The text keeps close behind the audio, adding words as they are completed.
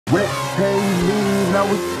came in, I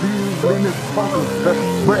was still in the pocket.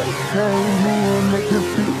 Rap came in, they could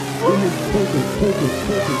see in his pocket.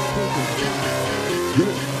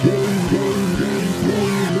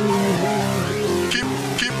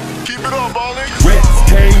 Keep it up, ONNYXX. Rats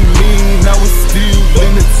came in, I was still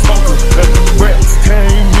in the pocket. Rats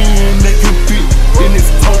came in, they could fit in his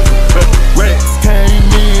pocket. Rats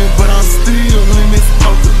came in, but I'm still in this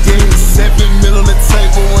poker. Yeah, 7 mil on the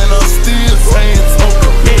table, and I'm still saying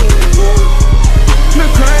toker. Yeah.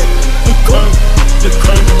 Look crank, look crank, look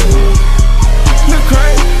crank. Look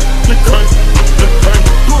crank, look crank, look crank.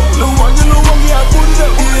 Little one, yeah, I put it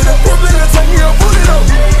up. Yeah, the Brooklyn, I take me, I put it up.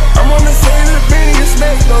 I'm on the side of the Benny and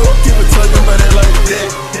smack though. Give a tug about it like that.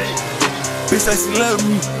 Bitch, like she love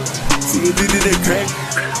me. See you did that crack.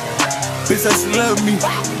 Bitch, like she love me.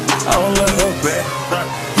 I don't love her back.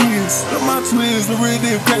 Yes, look my twins, the real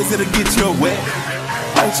deal crazy to get your wet.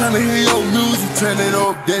 I ain't tryna hear your music, turn it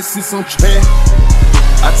up, that shit's on track.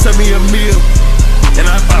 I took me a meal, and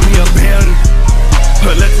I bought me a building.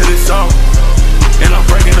 Put left to the shop, and I'm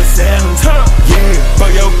bringing a salad. Yeah,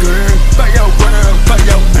 for your girl, for your world, for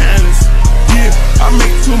your balance. Yeah, I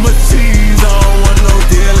make too much cheese, I don't want no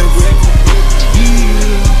dealing with.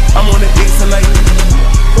 Yeah, I'm on the exit like,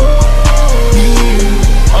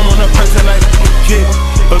 yeah, I'm on a person like, yeah,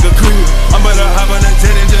 fuck a crib. I'm about to hop on a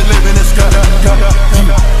jet and just live in the sky.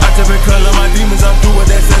 I just been calling my demons, I'm doing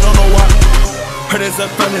that shit, don't know why. Heard it's a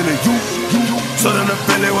feeling of you, so then the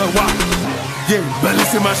feeling was why. Yeah,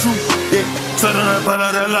 balance in my shoe, yeah, so then I fall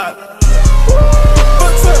out a lot.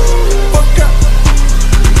 What's up? Fuck up.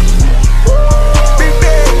 Big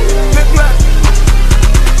bag, lip lock.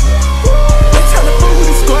 They tryna fuck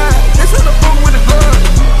with the squad, they tryna fuck with the blood.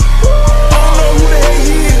 I don't know who the hell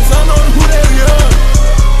he is, I don't know who the hell you are.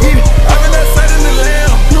 I've been outside in the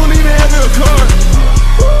lamb, you don't even have your car.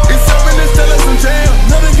 It's something that's selling some jam,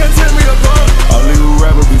 nothing can tear me apart. All these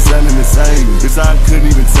rappers be selling the same, bitch, I couldn't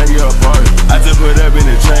even tell you apart. I just put up in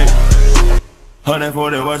the chain,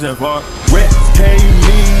 140 watch that part. Rats came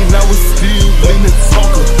in, I was still in the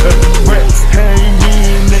talker. Rats came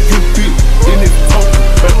in, they could fit in this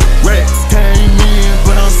poker. Rats came in,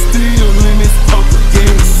 but I'm still in this poker.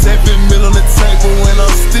 Yeah, 7 mil on the table, and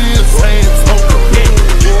I'm still saying toker. Yeah.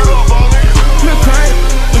 Keep it up, ONNYXX. Look crank,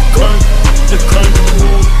 look crank, look crank.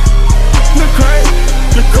 Look crank,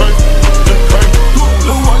 look crank, look crank.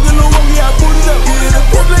 Little one, yeah, I put it up. Yeah, the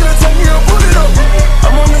Brooklyn, I take me, I put it up.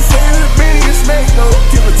 I'm on the side of the Benny and smack though.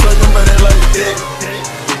 Give a tug about it like that.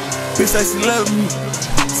 Bitch, like she love me.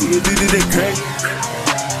 See you did that crack.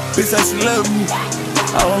 Bitch, like she love me.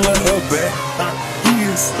 I don't love her back.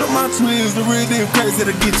 Yes, look my twins, the real deal crazy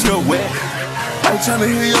to get your wet. I ain't tryna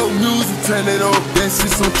hear your music, turn it up, that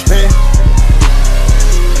shit's on track.